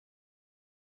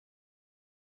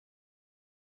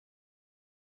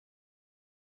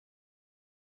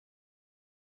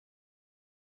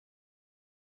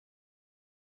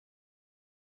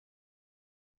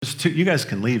You guys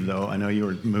can leave, though. I know you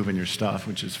were moving your stuff,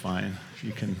 which is fine.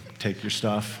 You can take your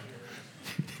stuff.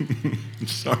 I'm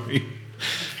sorry.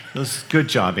 Good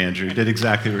job, Andrew. You did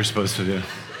exactly what you were supposed to do.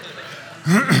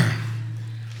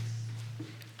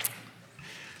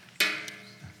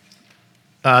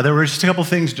 There were just a couple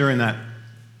things during that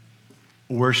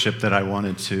worship that I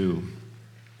wanted to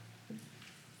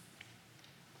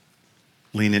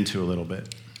lean into a little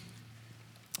bit.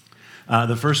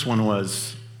 The first one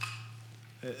was,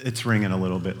 it's ringing a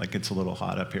little bit, like it's a little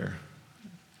hot up here.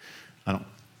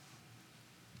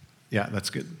 Yeah, that's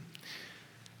good.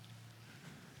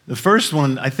 The first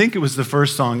one, I think it was the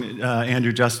first song,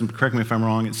 Andrew, Justin, correct me if I'm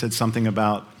wrong, it said something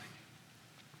about,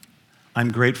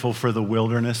 I'm grateful for the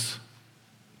wilderness.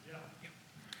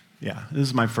 Yeah, this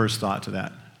is my first thought to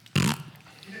that.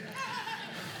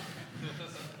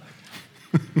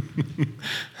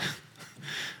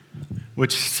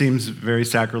 Which seems very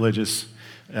sacrilegious,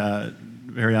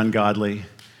 very ungodly,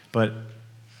 but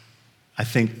I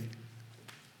think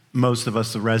most of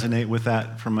us resonate with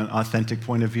that from an authentic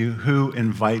point of view. Who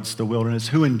invites the wilderness?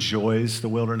 Who enjoys the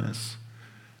wilderness?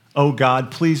 Oh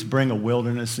God, please bring a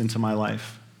wilderness into my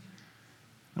life.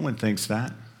 No one thinks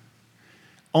that.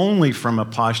 Only from a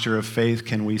posture of faith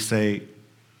can we say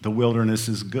the wilderness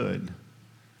is good.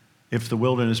 If the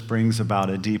wilderness brings about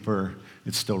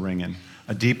it's still ringing,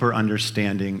 a deeper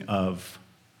understanding of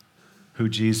who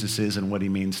Jesus is and what he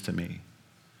means to me.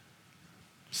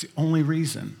 It's the only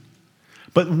reason.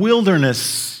 But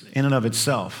wilderness in and of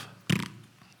itself,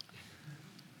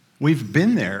 we've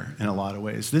been there in a lot of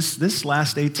ways. This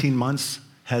last 18 months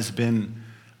has been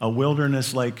a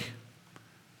wilderness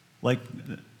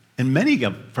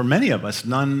for many of us,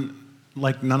 none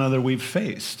other we've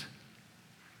faced.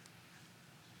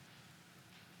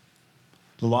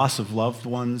 The loss of loved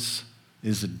ones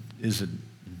is a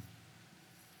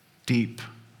deep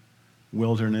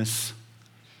wilderness.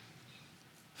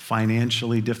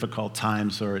 Financially difficult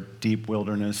times are a deep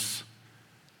wilderness.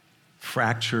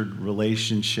 Fractured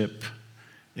relationship,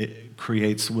 it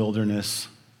creates wilderness.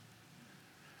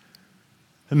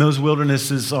 And those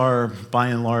wildernesses are, by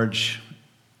and large,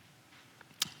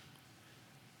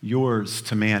 yours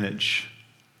to manage,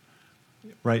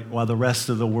 right, while the rest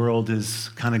of the world is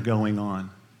kind of going on.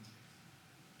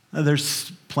 Now,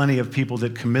 there's plenty of people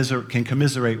that can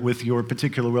commiserate with your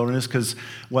particular wilderness because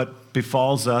what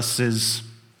befalls us is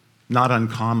not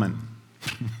uncommon.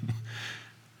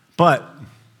 But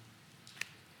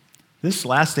this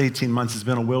last 18 months has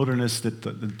been a wilderness that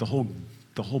the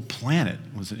whole planet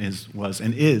was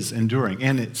and is enduring.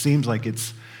 And it seems like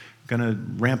it's going to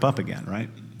ramp up again, right?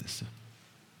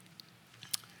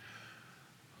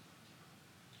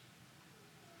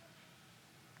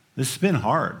 This has been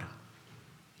hard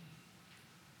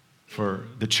for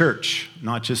the church,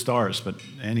 not just ours, but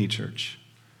any church.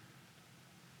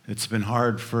 It's been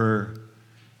hard for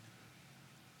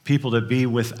people to be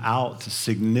without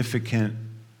significant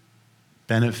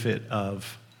benefit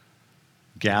of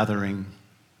gathering,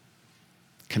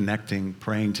 connecting,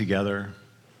 praying together,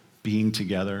 being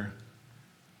together.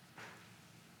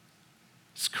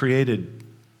 It's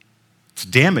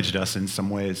damaged us in some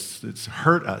ways. It's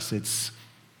hurt us.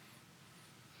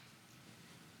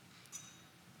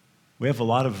 We have a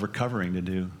lot of recovering to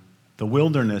do. The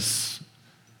wilderness,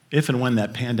 if and when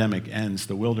that pandemic ends,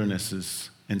 the wilderness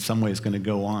is in some ways going to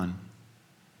go on.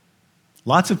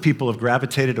 Lots of people have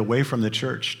gravitated away from the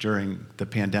church during the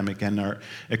pandemic and are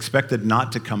expected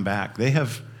not to come back. They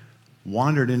have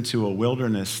wandered into a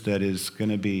wilderness that is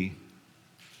going to be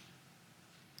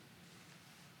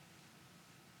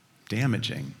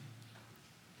damaging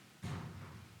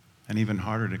and even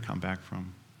harder to come back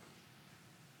from.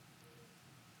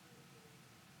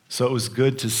 So it was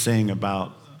good to sing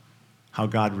about how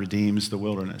God redeems the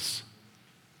wilderness,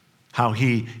 how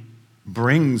he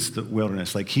brings the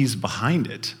wilderness, like he's behind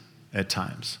it at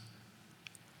times.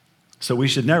 So we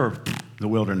should never the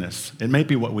wilderness. It may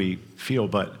be what we feel,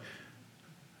 but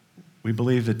we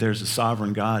believe that there's a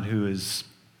sovereign God who is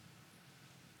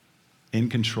in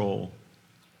control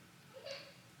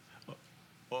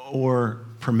or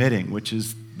permitting, which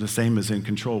is the same as in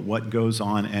control, what goes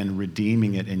on and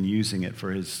redeeming it and using it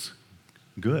for his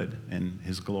good and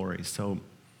his glory. So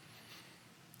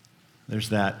there's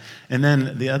that. And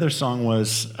then the other song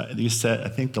was, you said, I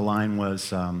think the line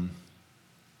was, I'm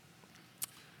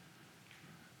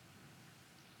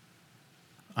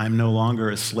no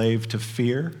longer a slave to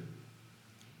fear,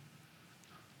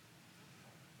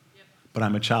 but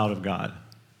I'm a child of God.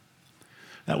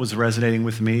 That was resonating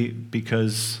with me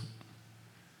because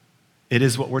it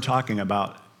is what we're talking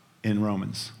about in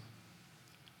Romans.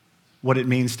 What it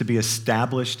means to be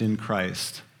established in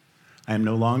Christ. I am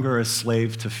no longer a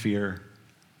slave to fear.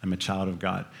 I'm a child of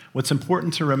God. What's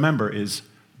important to remember is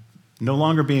no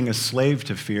longer being a slave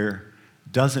to fear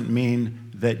doesn't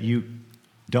mean that you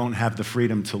don't have the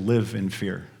freedom to live in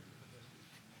fear.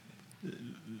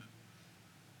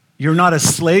 You're not a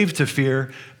slave to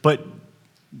fear, but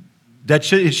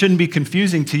it shouldn't be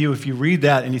confusing to you if you read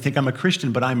that and you think, I'm a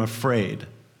Christian, but I'm afraid.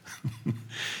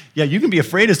 Yeah, you can be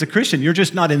afraid as a Christian. You're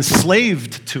just not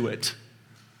enslaved to it.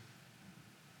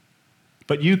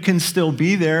 But you can still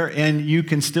be there, and you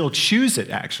can still choose it,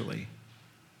 actually.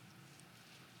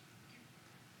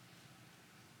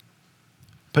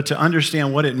 But to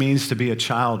understand what it means to be a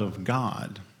child of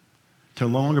God, to no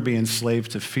longer be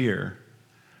enslaved to fear,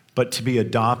 but to be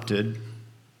adopted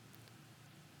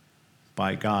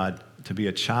by God, to be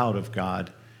a child of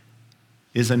God,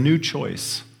 is a new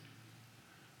choice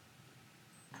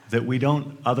that we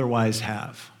don't otherwise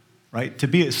have, right?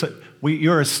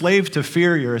 You're a slave to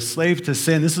fear, you're a slave to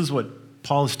sin. This is what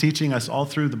Paul is teaching us all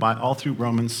through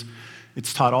Romans.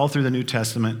 It's taught all through the New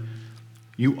Testament.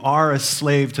 You are a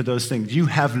slave to those things. You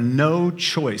have no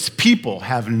choice. People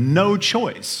have no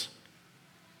choice.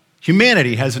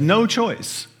 Humanity has no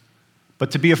choice but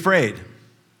to be afraid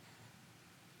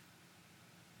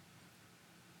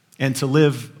and to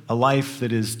live a life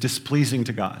that is displeasing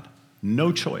to God.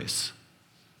 No choice.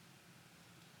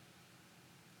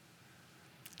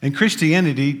 In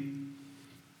Christianity,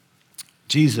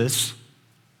 Jesus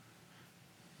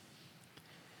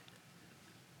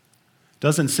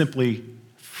doesn't simply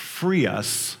free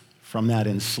us from that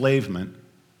enslavement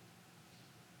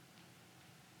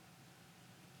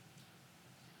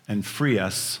and free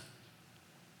us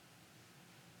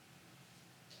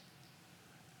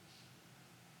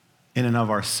in and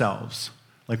of ourselves.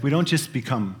 Like, we don't just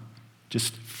become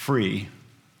just free.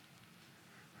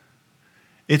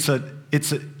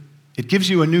 It gives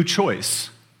you a new choice.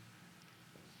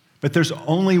 But there's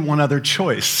only one other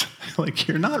choice. Like,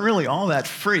 you're not really all that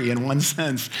free in one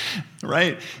sense,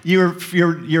 right? You're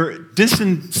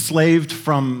disenslaved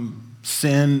from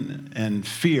sin and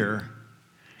fear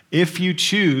if you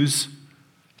choose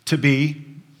to be,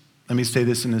 let me say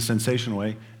this in a sensational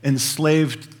way,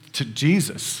 enslaved to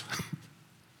Jesus.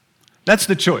 That's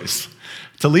the choice.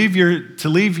 To leave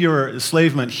your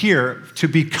enslavement here, to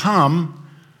become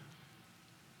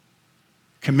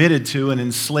committed to and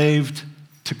enslaved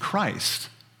to Christ.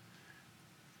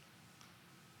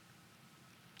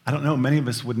 I don't know, many of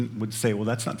us would say, well,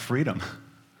 that's not freedom.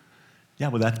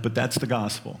 Yeah, but that's the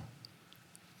gospel.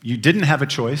 You didn't have a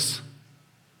choice.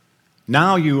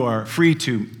 Now you are free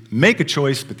to make a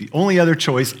choice, but the only other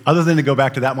choice, other than to go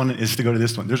back to that one, is to go to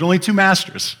this one. There's only two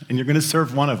masters, and you're going to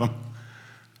serve one of them.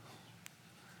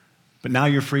 But now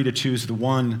you're free to choose the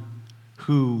one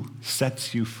who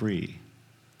sets you free.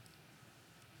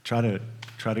 Try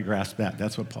to grasp that.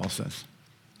 That's what Paul says.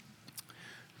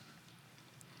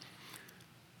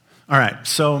 All right,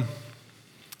 so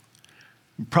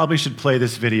we probably should play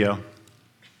this video.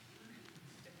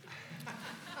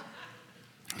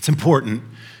 It's important.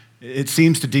 It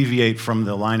seems to deviate from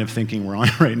the line of thinking we're on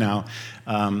right now.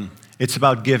 It's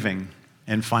about giving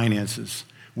and finances.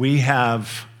 We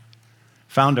have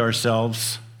found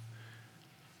ourselves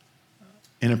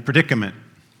in a predicament.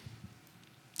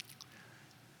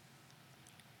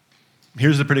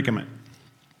 Here's the predicament.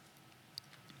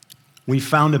 We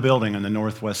found a building on the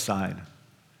northwest side.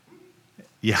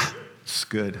 Yeah, it's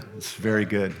good. It's very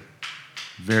good.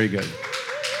 Very good.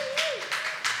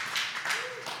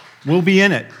 We'll be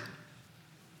in it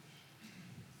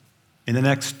in the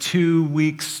next 2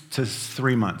 weeks to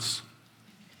 3 months.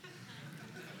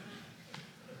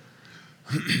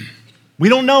 We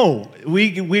don't know.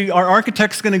 Our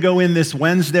architect's going to go in this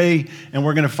Wednesday, and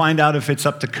we're going to find out if it's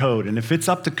up to code. And if it's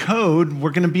up to code,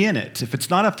 we're going to be in it. If it's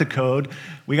not up to code,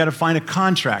 we got to find a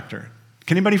contractor.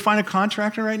 Can anybody find a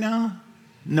contractor right now?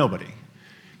 Nobody.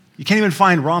 You can't even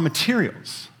find raw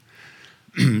materials.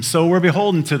 So we're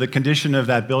beholden to the condition of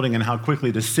that building and how quickly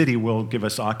the city will give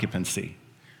us occupancy.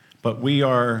 But we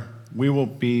will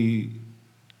be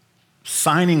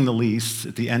signing the lease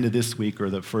at the end of this week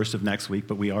or the first of next week,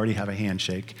 but we already have a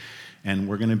handshake, and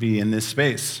we're going to be in this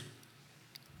space.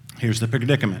 Here's the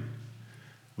predicament.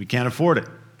 We can't afford it.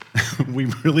 We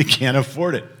really can't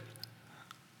afford it.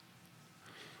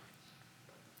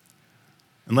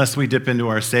 Unless we dip into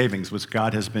our savings, which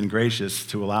God has been gracious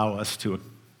to allow us to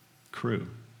accrue.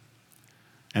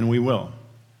 And we will.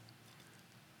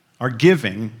 Our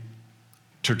giving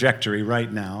trajectory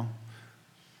right now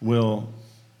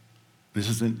this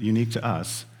isn't unique to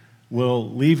us, will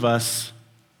leave us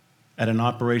at an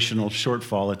operational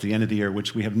shortfall at the end of the year,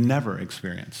 which we have never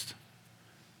experienced.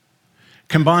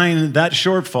 Combine that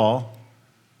shortfall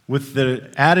with the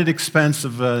added expense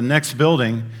of the next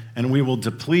building, and we will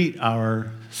deplete our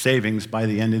savings by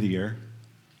the end of the year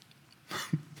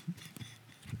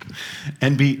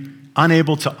and be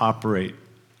unable to operate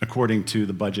according to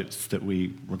the budgets that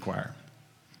we require.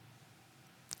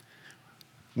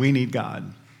 We need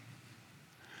God.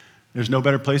 There's no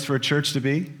better place for a church to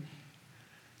be.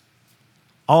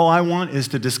 All I want is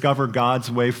to discover God's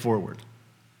way forward.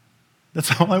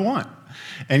 That's all I want.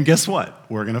 And guess what?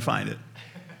 We're going to find it.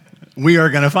 We are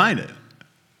going to find it.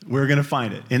 We're going to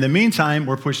find it. In the meantime,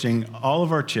 we're pushing all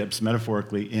of our chips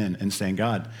metaphorically in and saying,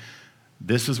 God,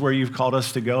 this is where you've called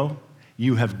us to go.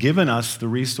 You have given us the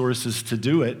resources to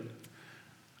do it.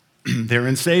 They're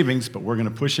in savings, but we're going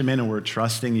to push them in and we're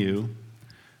trusting you.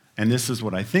 And this is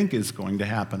what I think is going to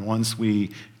happen once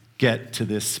we get to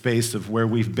this space of where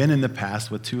we've been in the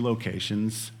past with 2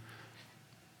 locations.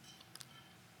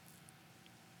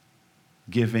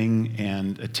 Giving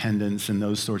and attendance and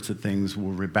those sorts of things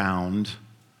will rebound,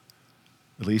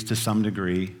 at least to some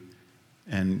degree,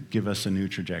 and give us a new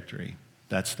trajectory.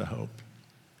 That's the hope.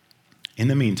 In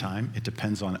the meantime, it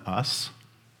depends on us,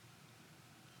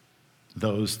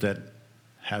 those that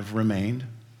have remained,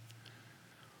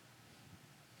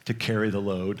 to carry the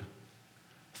load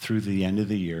through the end of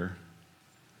the year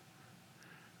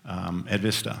at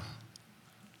Vista.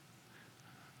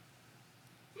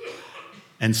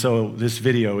 And so this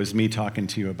video is me talking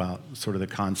to you about sort of the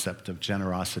concept of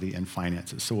generosity and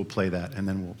finances. So we'll play that, and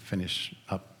then we'll finish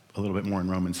up a little bit more in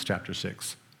Romans chapter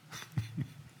 6.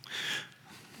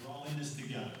 We're all in this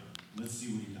together. Let's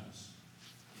see what he does.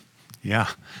 Yeah,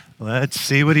 let's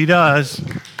see what he does.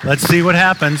 Let's see what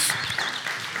happens.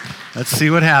 Let's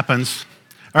see what happens.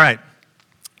 All right.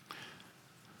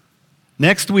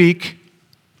 Next week,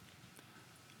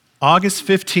 August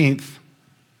 15th,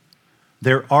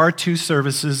 there are 2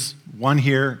 services, one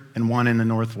here and one in the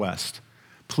Northwest.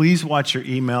 Please watch your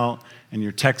email and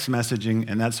your text messaging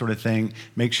and that sort of thing.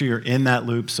 Make sure you're in that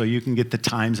loop so you can get the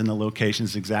times and the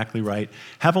locations exactly right.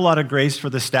 Have a lot of grace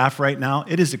for the staff right now.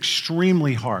 It is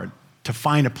extremely hard to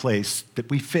find a place that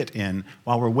we fit in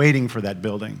while we're waiting for that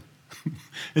building.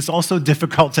 It's also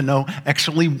difficult to know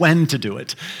actually when to do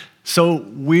it. So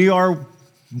we are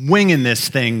winging this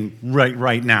thing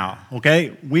right now,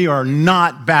 okay? We are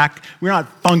not back, we're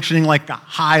not functioning like a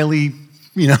highly,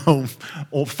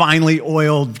 finely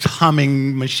oiled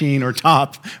humming machine or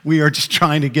top. We are just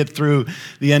trying to get through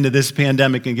the end of this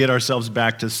pandemic and get ourselves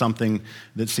back to something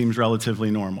that seems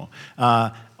relatively normal.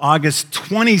 August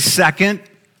 22nd,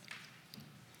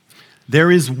 there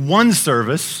is one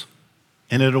service,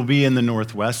 and it'll be in the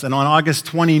Northwest. And on August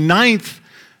 29th,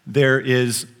 there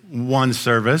is one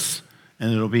service,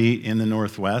 and it'll be in the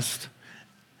Northwest.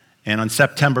 And on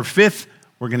September 5th,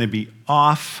 we're going to be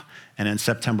off. And on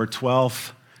September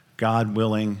 12th, God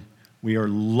willing, we are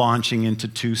launching into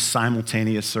 2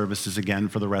 simultaneous services again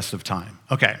for the rest of time.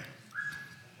 Okay.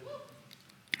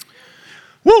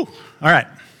 Woo! All right.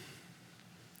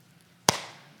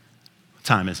 What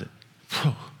time is it?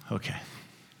 Whew. Okay.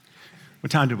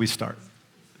 What time did we start?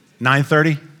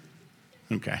 9:30?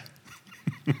 Okay.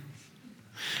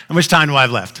 How much time do I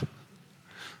have left?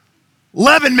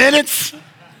 11 minutes?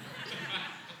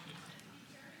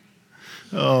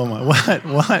 Oh my,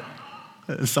 what?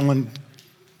 Someone,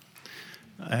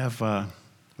 I have, what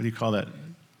do you call that?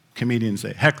 Comedians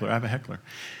say, heckler, I have a heckler.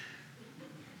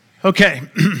 Okay,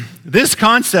 this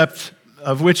concept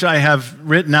of which I have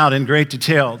written out in great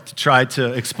detail to try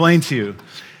to explain to you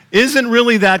isn't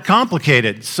really that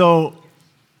complicated. So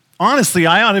honestly,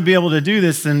 I ought to be able to do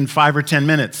this in 5 or 10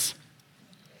 minutes.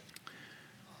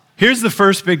 Here's the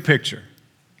first big picture.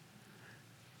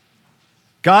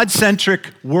 God-centric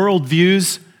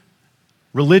worldviews,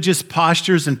 religious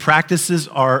postures, and practices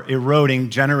are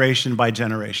eroding generation by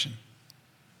generation.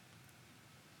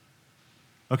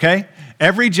 Okay?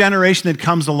 Every generation that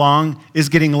comes along is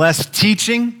getting less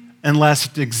teaching and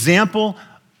less example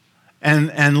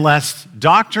and less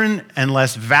doctrine and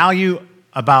less value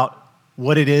about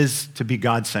what it is to be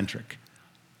God-centric.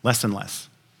 Less and less.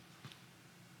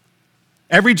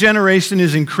 Every generation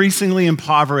is increasingly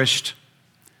impoverished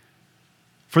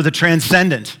for the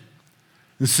transcendent.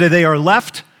 And so they are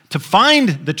left to find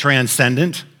the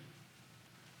transcendent,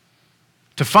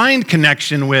 to find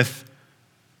connection with,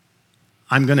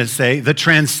 I'm going to say, the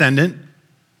transcendent,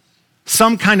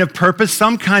 some kind of purpose,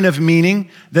 some kind of meaning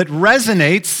that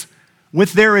resonates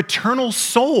with their eternal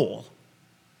soul.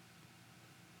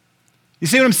 You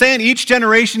see what I'm saying? Each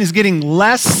generation is getting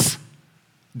less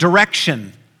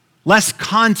direction, less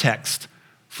context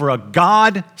for a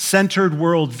God-centered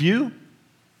worldview,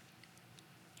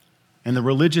 and the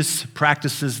religious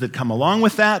practices that come along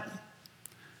with that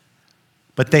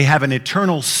but they have an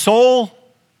eternal soul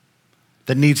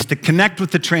that needs to connect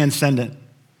with the transcendent.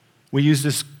 We use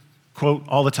this quote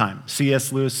all the time.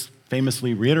 C.S. Lewis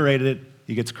famously reiterated it.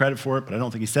 He gets credit for it, but I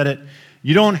don't think he said it.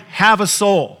 You don't have a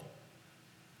soul.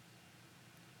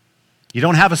 You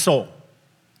don't have a soul.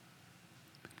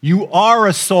 You are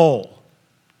a soul.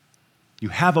 You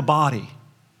have a body.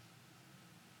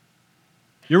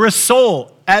 You're a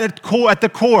soul at the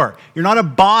core. You're not a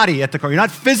body at the core. You're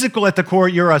not physical at the core.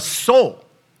 You're a soul.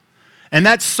 And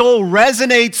that soul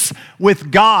resonates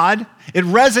with God. It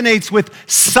resonates with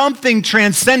something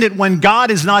transcendent when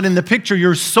God is not in the picture.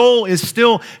 Your soul is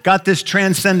still got this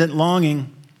transcendent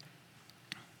longing.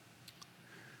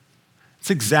 It's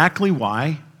exactly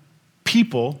why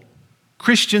people,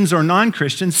 Christians or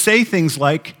non-Christians, say things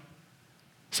like,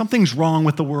 something's wrong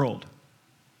with the world.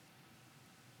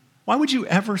 Why would you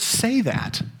ever say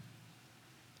that?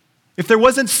 If there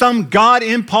wasn't some God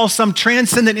impulse, some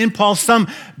transcendent impulse, some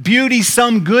beauty,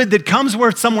 some good that comes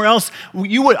somewhere else,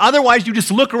 otherwise you just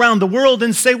look around the world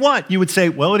and say what? You would say,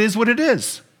 well, it is what it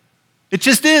is. It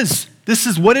just is. This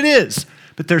is what it is.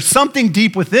 But there's something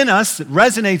deep within us that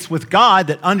resonates with God,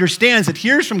 that understands, that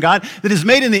hears from God, that is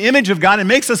made in the image of God and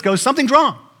makes us go, something's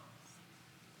wrong.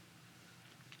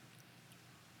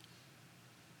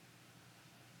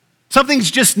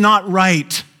 Something's just not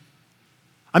right.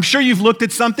 I'm sure you've looked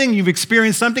at something, you've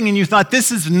experienced something, and you thought,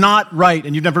 this is not right.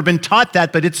 And you've never been taught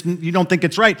that, but you don't think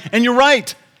it's right. And you're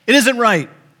right. It isn't right.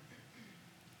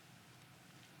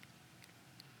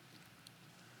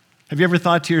 Have you ever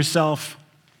thought to yourself,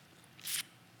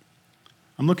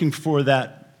 I'm looking for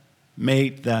that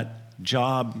mate, that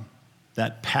job,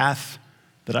 that path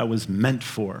that I was meant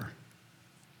for?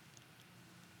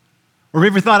 Or have you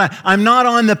ever thought, I'm not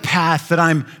on the path that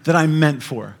I'm meant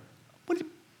for?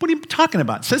 What are you talking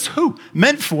about? It says who?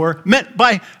 Meant for? Meant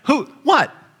by who?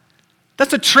 What?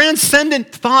 That's a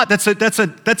transcendent thought. That's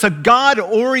a God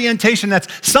orientation. That's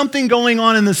something going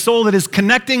on in the soul that is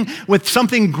connecting with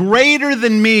something greater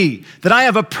than me. That I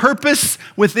have a purpose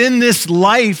within this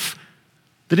life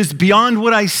that is beyond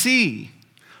what I see.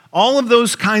 All of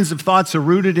those kinds of thoughts are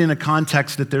rooted in a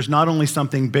context that there's not only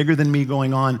something bigger than me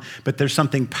going on, but there's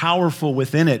something powerful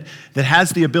within it that has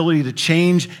the ability to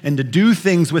change and to do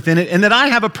things within it, and that I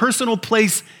have a personal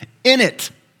place in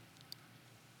it.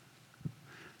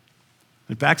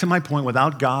 But back to my point,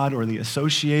 without God or the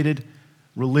associated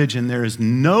religion, there is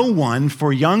no one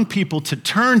for young people to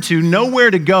turn to, nowhere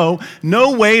to go,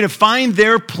 no way to find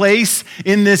their place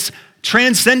in this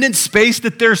transcendent space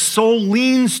that their soul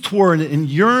leans toward and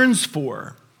yearns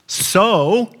for.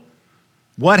 So,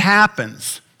 what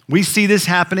happens? We see this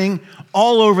happening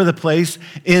all over the place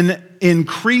in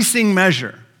increasing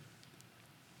measure.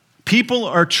 People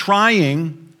are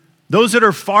trying, those that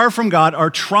are far from God are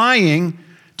trying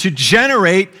to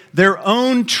generate their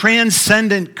own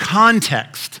transcendent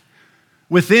context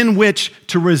within which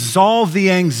to resolve the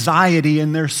anxiety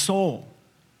in their soul.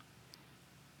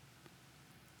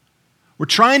 We're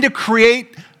trying to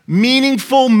create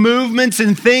meaningful movements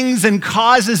and things and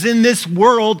causes in this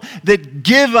world that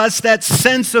give us that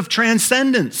sense of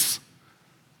transcendence.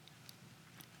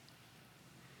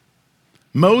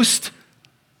 Most,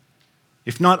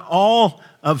 if not all,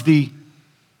 of the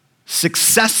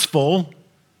successful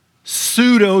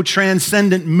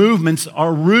pseudo-transcendent movements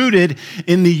are rooted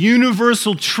in the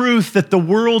universal truth that the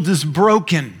world is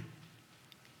broken.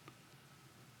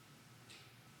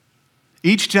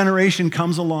 Each generation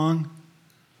comes along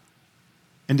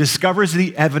and discovers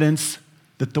the evidence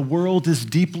that the world is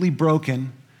deeply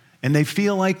broken, and they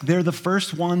feel like they're the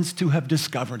first ones to have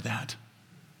discovered that.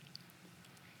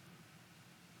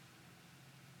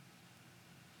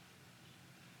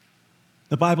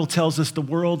 The Bible tells us the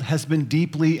world has been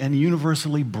deeply and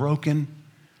universally broken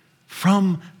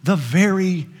from the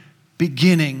very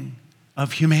beginning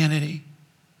of humanity.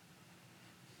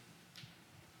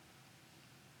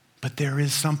 But there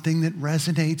is something that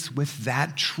resonates with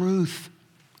that truth.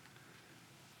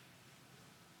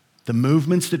 The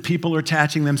movements that people are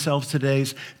attaching themselves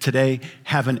today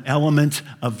have an element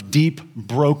of deep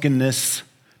brokenness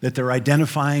that they're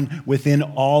identifying within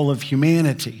all of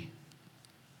humanity.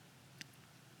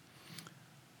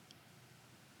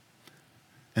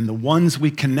 And the ones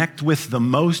we connect with the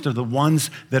most are the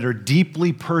ones that are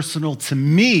deeply personal to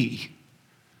me.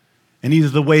 And either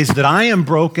the ways that I am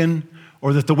broken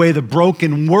or that the way the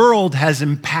broken world has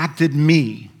impacted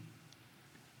me.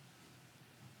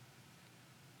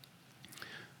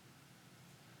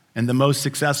 And the most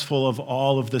successful of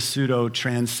all of the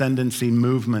pseudo-transcendency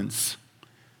movements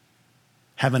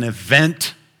have an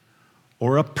event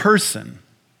or a person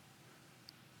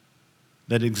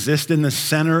that exists in the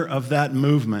center of that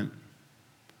movement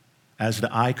as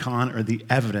the icon or the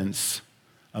evidence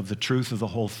of the truth of the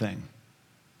whole thing.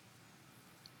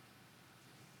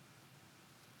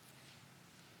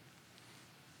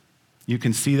 You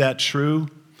can see that true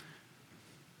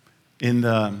in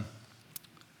the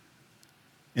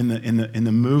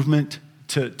movement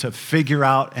to figure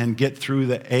out and get through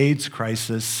the AIDS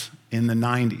crisis in the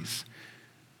 90s.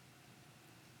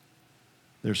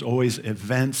 There's always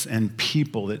events and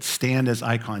people that stand as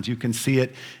icons. You can see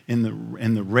it in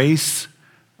the race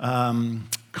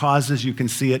causes. You can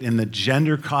see it in the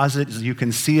gender causes. You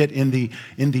can see it in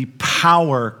the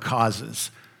power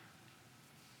causes.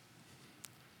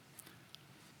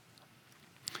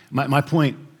 My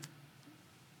point,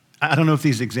 I don't know if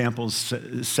these examples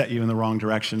set you in the wrong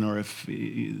direction or if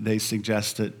they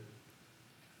suggest that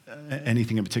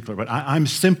anything in particular, but I'm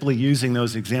simply using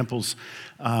those examples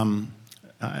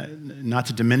not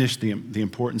to diminish the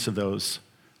importance of those.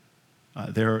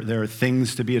 There are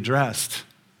things to be addressed,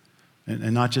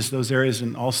 and not just those areas,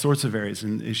 in all sorts of areas,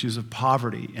 and issues of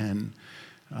poverty and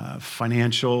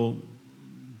financial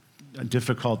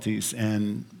difficulties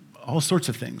and all sorts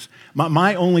of things.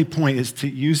 My only point is to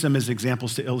use them as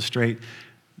examples to illustrate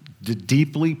the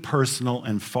deeply personal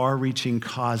and far-reaching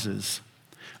causes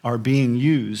are being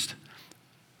used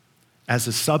as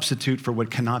a substitute for what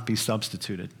cannot be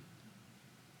substituted.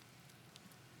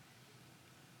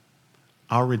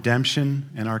 Our redemption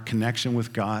and our connection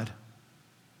with God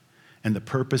and the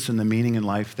purpose and the meaning in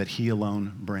life that He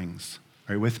alone brings.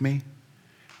 Are you with me?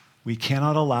 We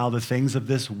cannot allow the things of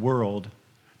this world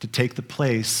to take the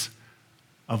place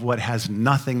of what has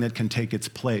nothing that can take its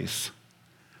place.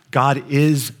 God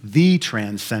is the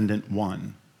transcendent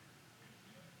one.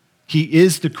 He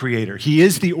is the creator. He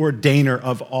is the ordainer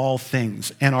of all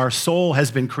things. And our soul has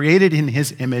been created in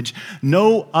His image.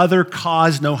 No other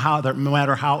cause, no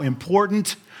matter how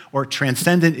important or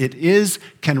transcendent it is,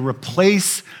 can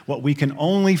replace what we can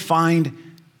only find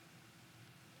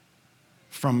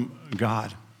from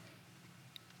God.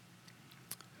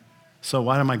 So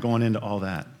why am I going into all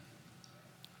that?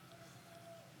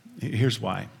 Here's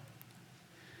why.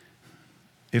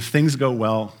 If things go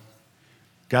well,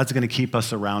 God's going to keep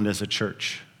us around as a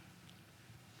church.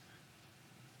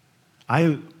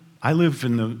 I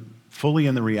live fully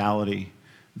in the reality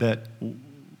that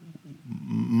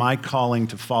my calling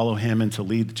to follow Him and to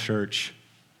lead the church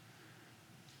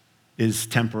is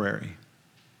temporary.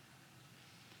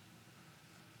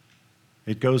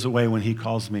 It goes away when He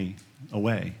calls me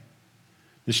away.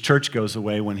 This church goes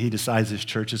away when He decides this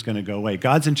church is going to go away.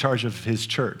 God's in charge of His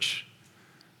church.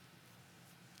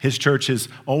 His church is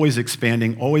always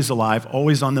expanding, always alive,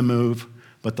 always on the move,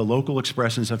 but the local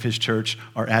expressions of His church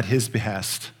are at His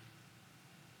behest.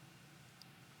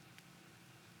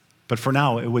 But for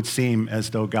now, it would seem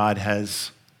as though God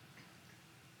has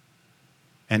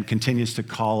and continues to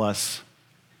call us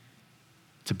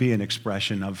to be an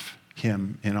expression of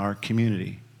Him in our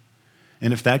community.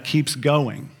 And if that keeps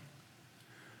going,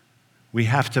 we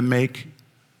have to make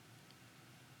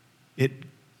it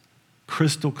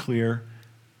crystal clear.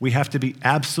 We have to be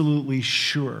absolutely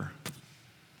sure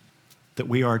that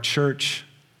we are a church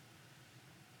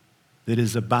that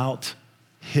is about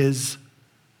His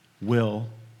will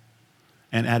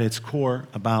and at its core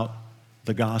about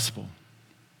the gospel.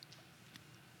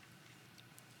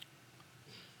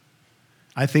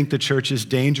 I think the church is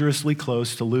dangerously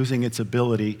close to losing its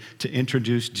ability to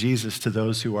introduce Jesus to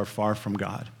those who are far from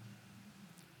God.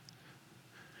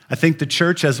 I think the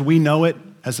church as we know it,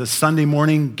 as a Sunday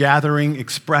morning gathering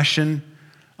expression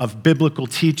of biblical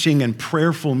teaching and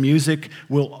prayerful music,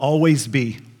 will always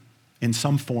be in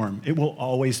some form. It will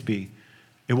always be.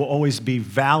 It will always be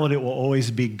valid. It will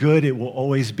always be good. It will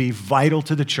always be vital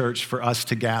to the church for us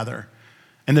to gather.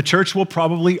 And the church will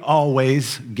probably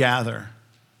always gather.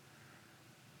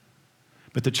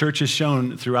 But the church has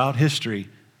shown throughout history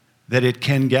that it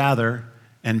can gather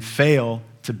and fail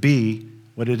to be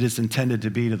what it is intended to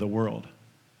be to the world.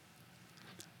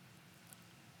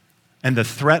 And the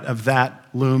threat of that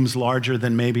looms larger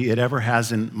than maybe it ever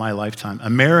has in my lifetime.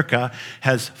 America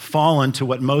has fallen to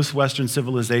what most Western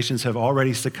civilizations have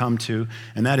already succumbed to,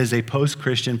 and that is a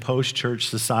post-Christian, post-church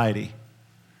society.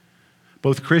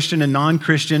 Both Christian and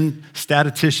non-Christian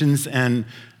statisticians and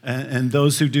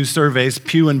those who do surveys,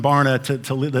 Pew and Barna,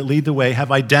 that lead the way,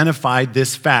 have identified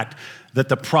this fact, that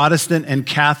the Protestant and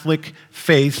Catholic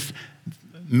faiths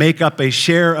make up a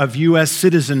share of U.S.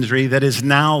 citizenry that is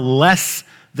now less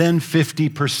than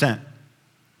 50%.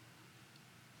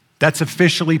 That's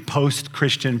officially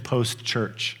post-Christian,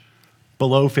 post-church.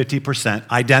 Below 50%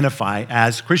 identify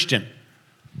as Christian.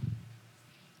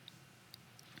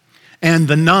 And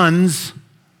the nuns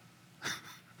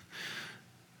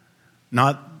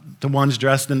not the ones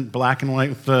dressed in black and white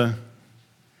with the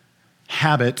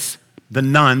habits, the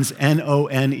nuns,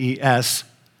 N-O-N-E-S,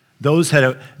 those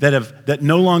that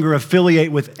no longer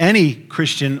affiliate with any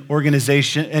Christian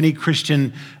organization, any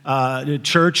Christian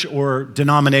church or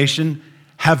denomination,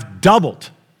 have doubled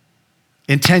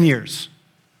in 10 years.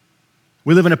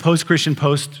 We live in a post-Christian,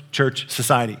 post-church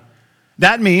society.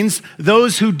 That means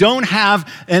those who don't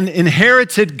have an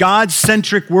inherited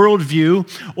God-centric worldview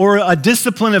or a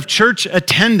discipline of church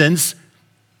attendance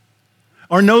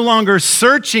are no longer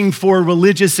searching for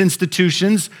religious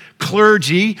institutions,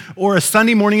 clergy, or a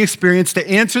Sunday morning experience to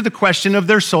answer the question of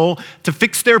their soul, to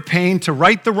fix their pain, to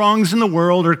right the wrongs in the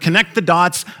world, or connect the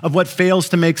dots of what fails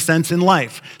to make sense in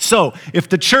life. So, if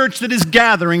the church that is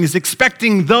gathering is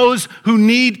expecting those who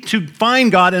need to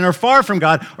find God and are far from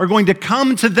God are going to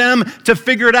come to them to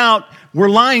figure it out, we're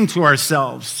lying to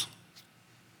ourselves.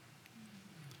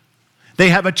 They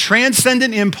have a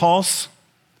transcendent impulse.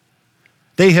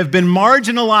 They have been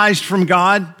marginalized from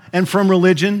God and from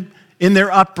religion in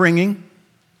their upbringing.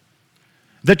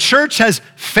 The church has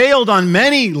failed on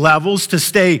many levels to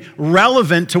stay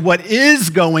relevant to what is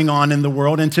going on in the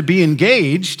world and to be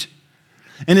engaged,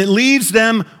 and it leaves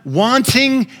them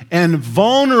wanting and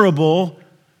vulnerable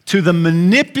to the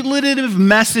manipulative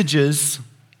messages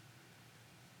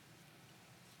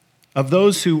of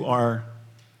those who are,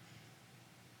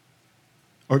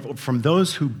 or from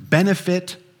those who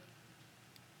benefit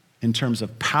in terms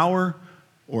of power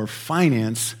or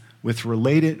finance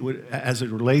as it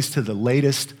relates to the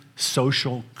latest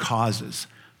social causes.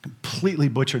 Completely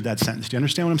butchered that sentence. Do you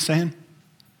understand what I'm saying?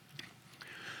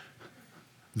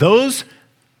 Those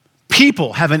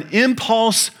people have an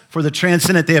impulse for the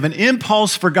transcendent. They have an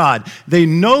impulse for God. They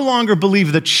no longer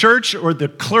believe the church or the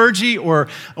clergy or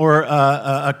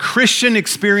a Christian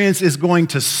experience is going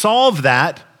to solve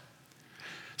that.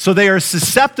 So they are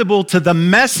susceptible to the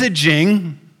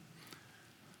messaging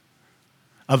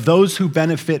of those who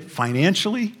benefit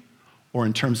financially or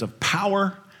in terms of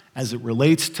power as it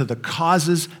relates to the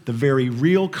causes, the very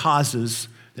real causes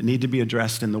that need to be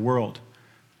addressed in the world.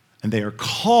 And they are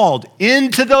called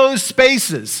into those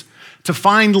spaces to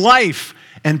find life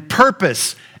and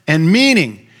purpose and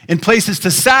meaning in places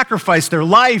to sacrifice their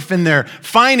life and their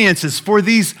finances for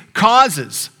these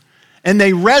causes. And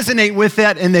they resonate with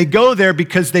that and they go there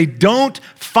because they don't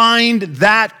find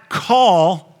that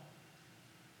call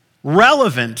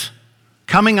relevant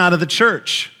coming out of the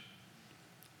church.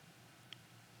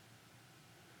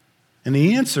 And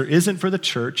the answer isn't for the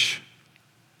church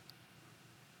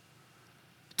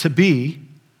to be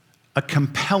a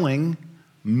compelling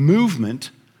movement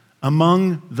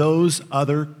among those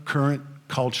other current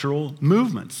cultural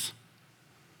movements.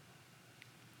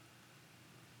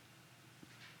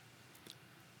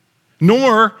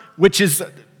 Nor, which is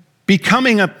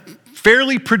becoming a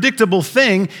fairly predictable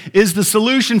thing, is the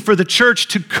solution for the church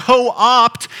to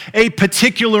co-opt a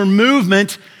particular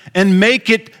movement and make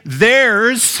it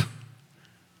theirs.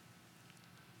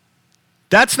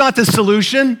 That's not the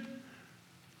solution.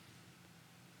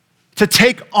 To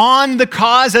take on the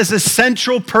cause as a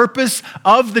central purpose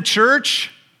of the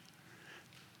church.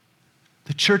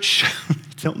 The church,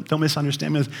 don't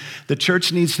misunderstand me, the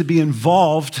church needs to be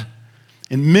involved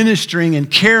in ministering and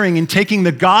caring and taking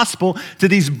the gospel to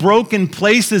these broken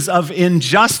places of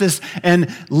injustice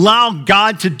and allow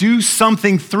God to do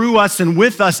something through us and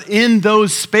with us in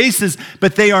those spaces,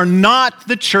 but they are not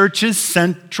the church's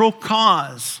central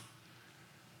cause.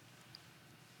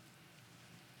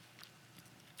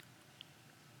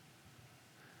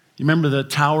 You remember the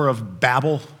Tower of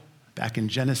Babel back in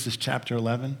Genesis chapter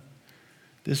 11?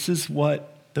 This is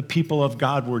what the people of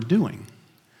God were doing.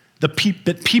 That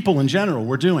people in general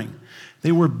were doing.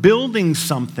 They were building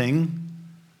something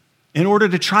in order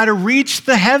to try to reach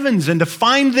the heavens and to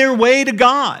find their way to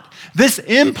God. This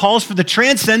impulse for the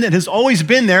transcendent has always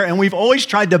been there, and we've always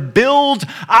tried to build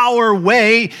our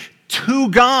way to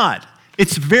God.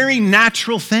 It's a very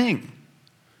natural thing.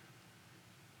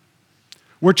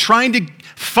 We're trying to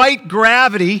fight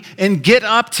gravity and get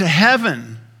up to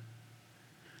heaven.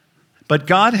 But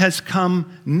God has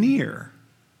come near.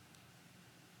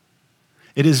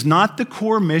 It is not the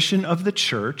core mission of the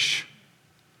church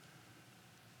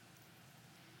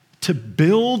to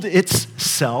build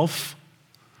itself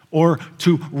or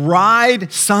to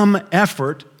ride some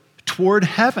effort toward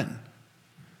heaven.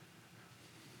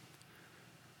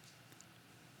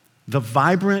 The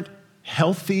vibrant,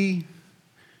 healthy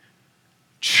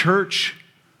church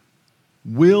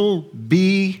will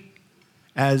be,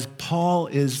 as Paul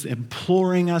is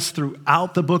imploring us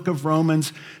throughout the book of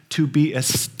Romans, to be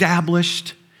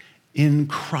established in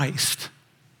Christ.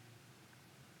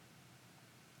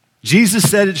 Jesus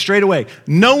said it straight away.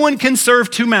 No one can serve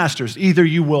two masters. Either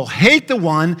you will hate the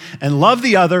one and love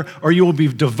the other, or you will be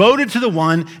devoted to the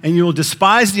one and you will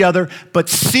despise the other. But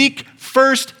seek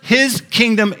first his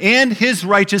kingdom and his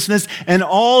righteousness, and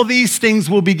all these things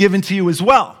will be given to you as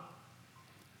well.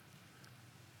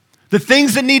 The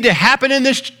things that need to happen in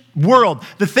this world,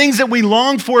 the things that we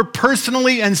long for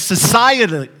personally and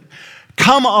societally,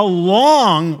 come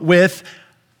along with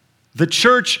the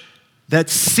church that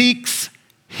seeks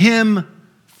him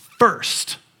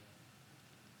first.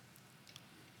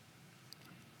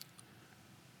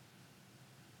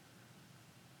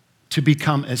 To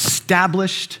become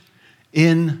established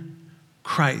in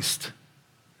Christ.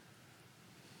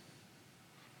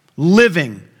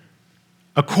 Living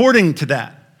according to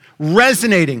that.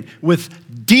 Resonating with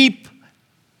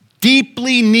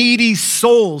deeply needy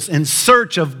souls in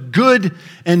search of good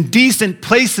and decent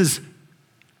places,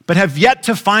 but have yet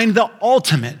to find the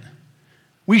ultimate.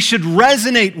 We should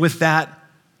resonate with that,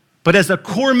 but as a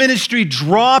core ministry,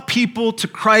 draw people to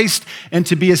Christ and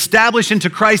to be established into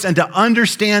Christ and to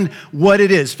understand what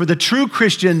it is. For the true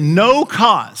Christian, no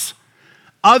cause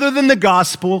other than the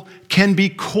gospel can be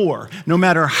core, no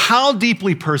matter how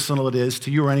deeply personal it is to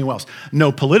you or anyone else.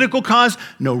 No political cause,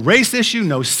 no race issue,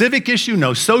 no civic issue,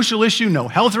 no social issue, no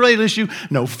health-related issue,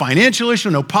 no financial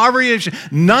issue, no poverty issue.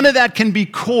 None of that can be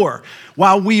core.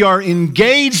 While we are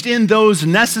engaged in those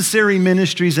necessary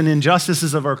ministries and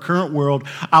injustices of our current world,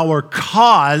 our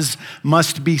cause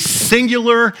must be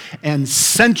singular and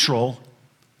central,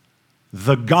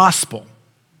 the gospel.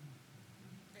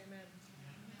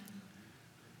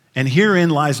 And herein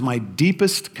lies my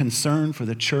deepest concern for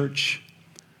the church.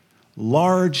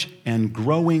 Large and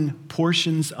growing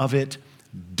portions of it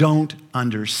don't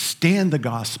understand the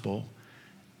gospel,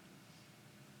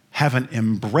 haven't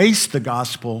embraced the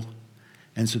gospel,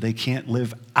 and so they can't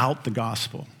live out the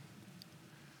gospel.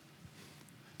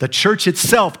 The church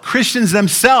itself, Christians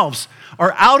themselves,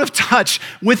 are out of touch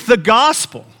with the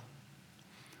gospel.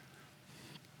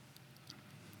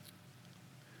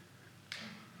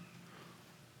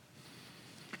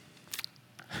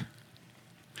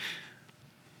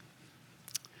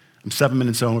 I'm 7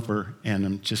 minutes over, and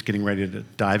I'm just getting ready to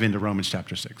dive into Romans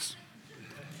chapter 6.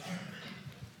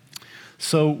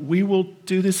 So we will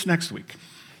do this next week.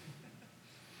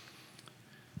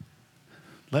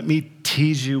 Let me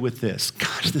tease you with this.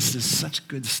 Gosh, this is such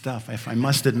good stuff. If I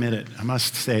must admit it, I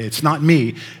must say, it's not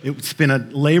me. It's been a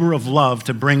labor of love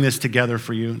to bring this together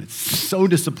for you, and it's so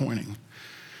disappointing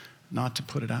not to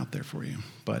put it out there for you,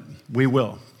 but we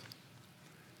will.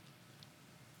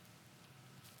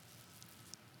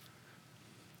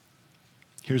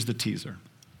 Here's the teaser.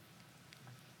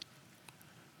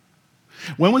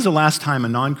 When was the last time a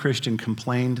non-Christian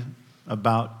complained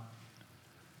about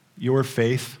your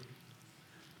faith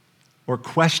or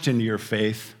questioned your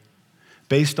faith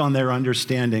based on their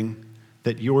understanding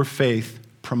that your faith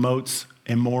promotes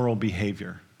immoral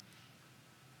behavior?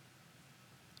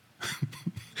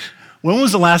 When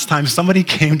was the last time somebody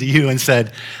came to you and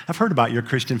said, I've heard about your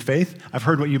Christian faith. I've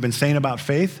heard what you've been saying about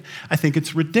faith. I think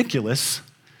it's ridiculous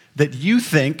that you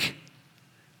think,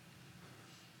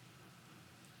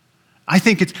 I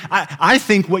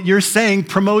think what you're saying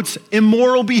promotes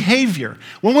immoral behavior.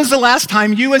 When was the last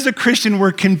time you as a Christian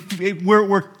were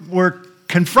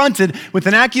confronted with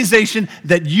an accusation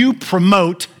that you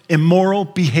promote immoral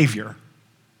behavior?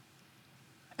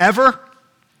 Ever?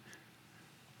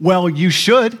 Well, you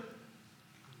should.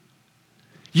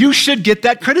 You should get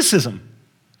that criticism.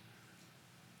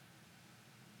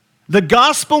 The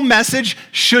gospel message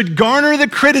should garner the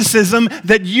criticism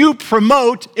that you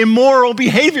promote immoral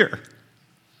behavior.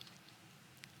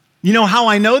 You know how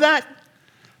I know that?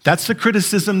 That's the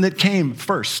criticism that came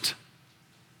first.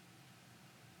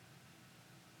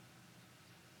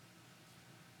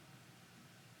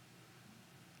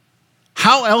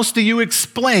 How else do you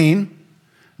explain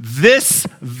this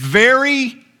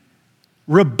very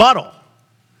rebuttal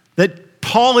that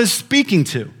Paul is speaking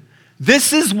to?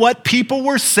 This is what people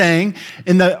were saying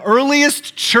in the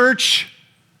earliest church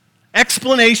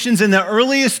explanations, in the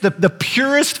earliest, the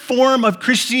purest form of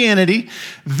Christianity.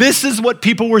 This is what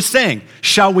people were saying.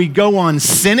 Shall we go on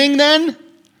sinning then,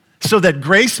 so that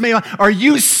grace may... Are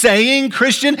you saying,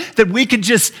 Christian, that we could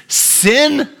just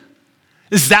sin?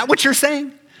 Is that what you're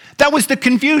saying? That was the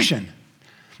confusion.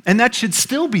 And that should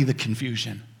still be the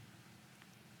confusion.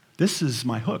 This is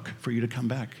my hook for you to come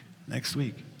back next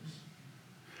week.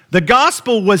 The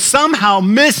gospel was somehow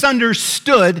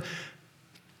misunderstood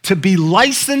to be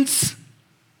license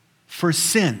for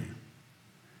sin.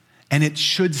 And it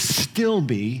should still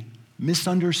be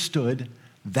misunderstood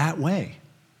that way.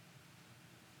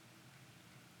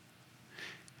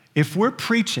 If we're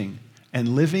preaching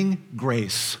and living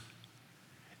grace,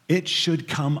 it should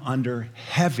come under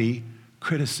heavy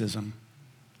criticism.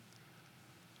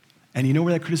 And you know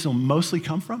where that criticism mostly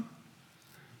come from?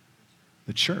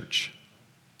 The church.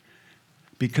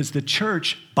 Because the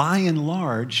church, by and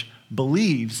large,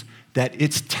 believes that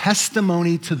its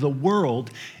testimony to the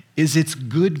world is its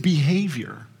good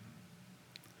behavior.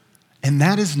 And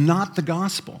that is not the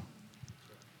gospel.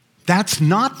 That's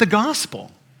not the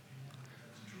gospel.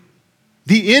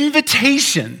 The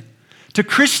invitation to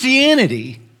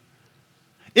Christianity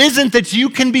isn't that you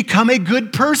can become a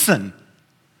good person.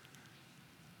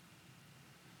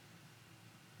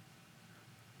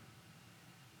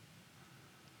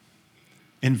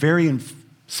 In very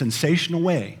sensational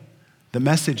way, the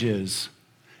message is,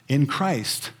 in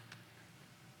Christ,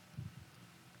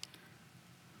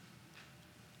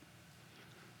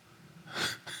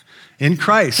 in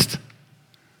Christ,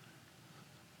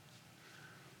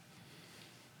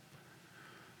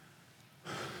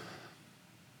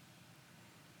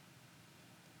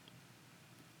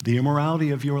 the immorality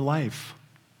of your life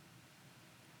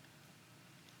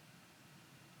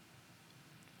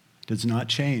does not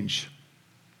change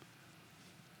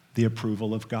the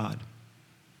approval of God.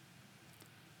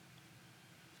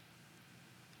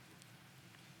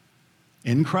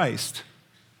 In Christ,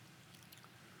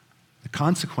 the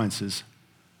consequences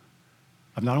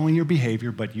of not only your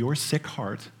behavior, but your sick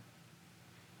heart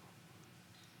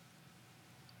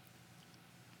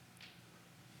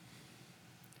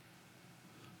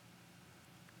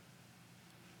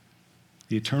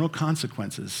the eternal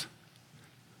consequences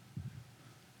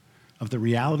of the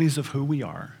realities of who we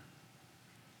are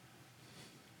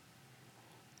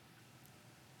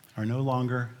no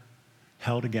longer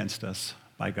held against us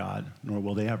by God, nor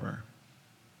will they ever.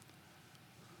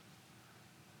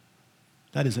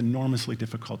 That is enormously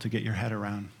difficult to get your head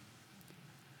around.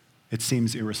 It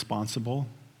seems irresponsible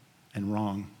and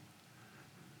wrong.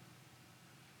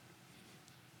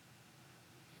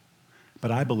 But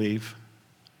I believe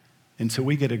until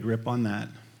we get a grip on that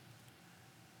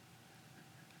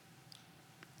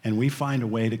and we find a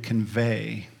way to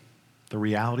convey the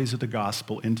realities of the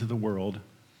gospel into the world,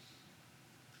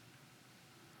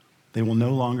 they will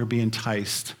no longer be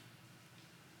enticed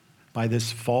by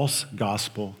this false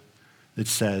gospel that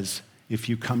says, if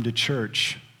you come to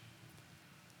church,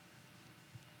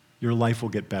 your life will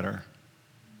get better.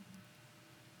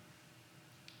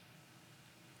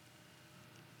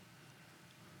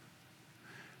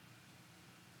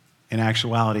 In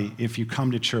actuality, if you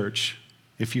come to church,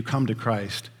 if you come to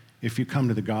Christ, if you come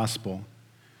to the gospel,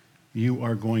 you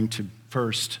are going to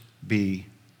first be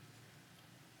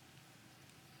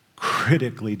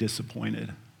critically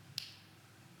disappointed.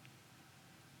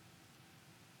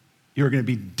 You're going to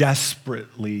be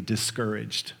desperately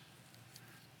discouraged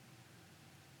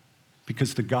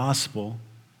because the gospel,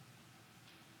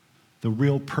 the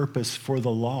real purpose for the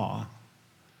law,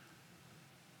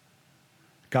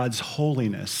 God's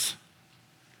holiness,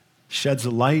 sheds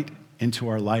a light into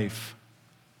our life.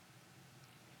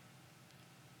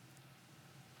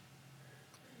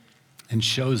 And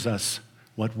shows us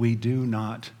what we do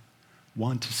not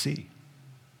want to see.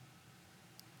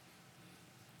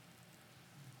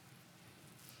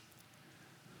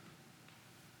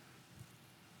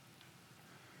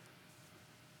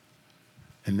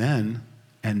 And then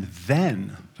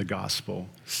the gospel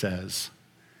says,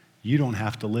 you don't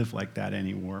have to live like that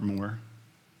anymore.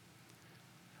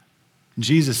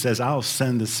 Jesus says, I'll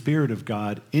send the Spirit of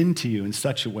God into you in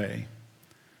such a way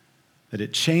that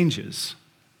it changes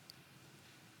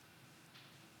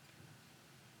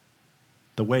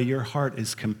the way your heart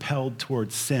is compelled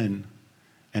towards sin,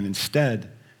 and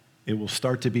instead, it will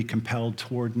start to be compelled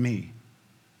toward me.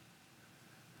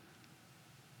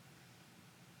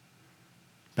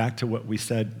 Back to what we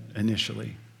said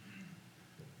initially.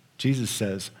 Jesus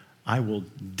says, I will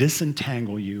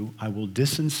disentangle you, I will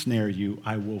disensnare you,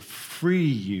 I will free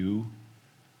you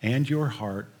and your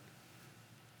heart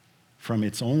from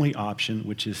its only option,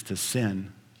 which is to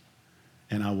sin,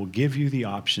 and I will give you the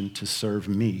option to serve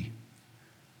me,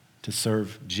 to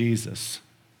serve Jesus,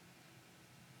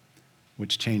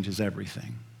 which changes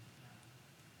everything.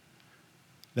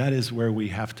 That is where we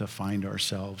have to find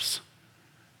ourselves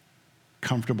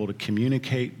comfortable to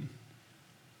communicate,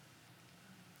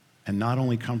 and not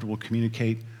only comfortable to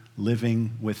communicate,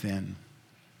 living within.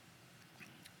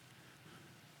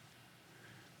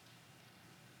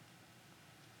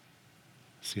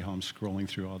 See how I'm scrolling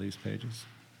through all these pages?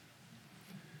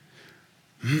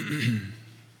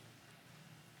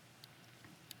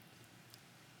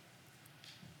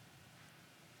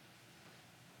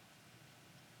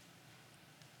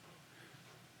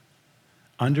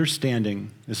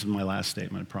 Understanding, this is my last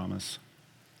statement, I promise.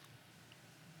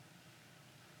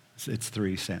 It's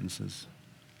 3 sentences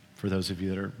for those of you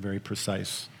that are very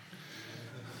precise.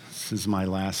 This is my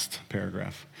last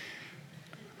paragraph.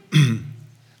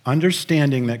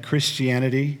 Understanding that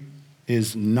Christianity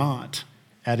is not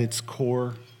at its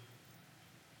core,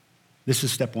 this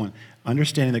is step 1.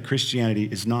 Understanding that Christianity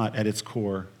is not at its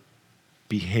core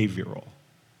behavioral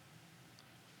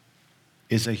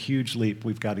is a huge leap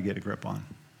we've got to get a grip on.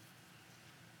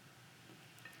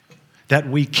 That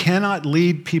we cannot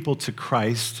lead people to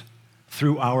Christ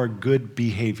through our good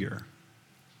behavior.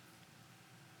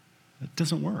 It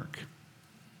doesn't work.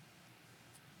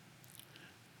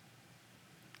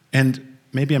 And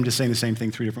maybe I'm just saying the same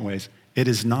thing 3 different ways. It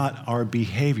is not our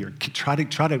behavior. Try to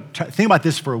think about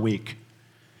this for a week.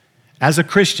 As a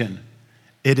Christian,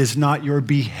 it is not your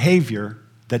behavior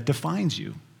that defines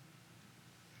you.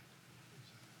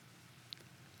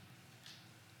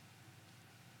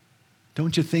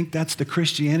 Don't you think that's the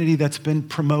Christianity that's been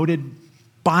promoted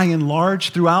by and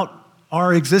large throughout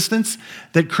our existence?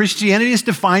 That Christianity is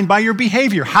defined by your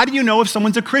behavior. How do you know if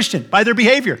someone's a Christian? By their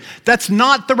behavior. That's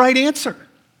not the right answer.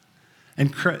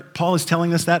 And Paul is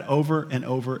telling us that over and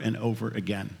over and over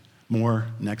again. More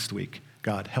next week.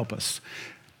 God, help us.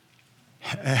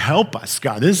 Help us,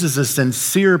 God. This is a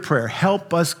sincere prayer.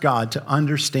 Help us, God, to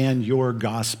understand your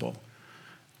gospel.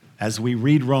 As we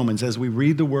read Romans, as we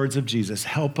read the words of Jesus,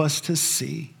 help us to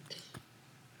see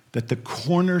that the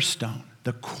cornerstone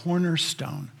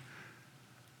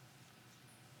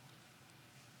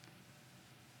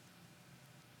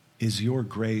is your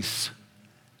grace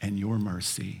and your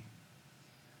mercy.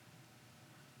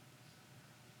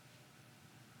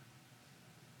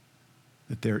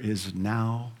 That there is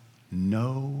now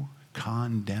no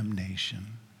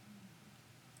condemnation.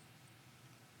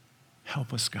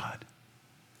 Help us, God.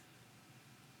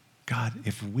 God,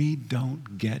 if we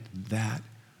don't get that,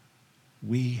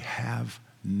 we have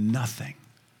nothing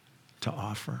to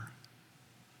offer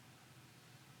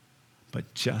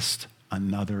but just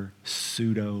another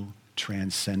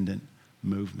pseudo-transcendent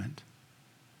movement.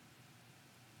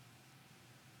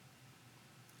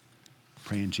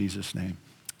 Pray in Jesus' name.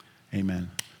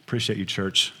 Amen. Appreciate you,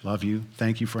 church. Love you.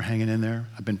 Thank you for hanging in there.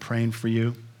 I've been praying for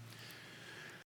you.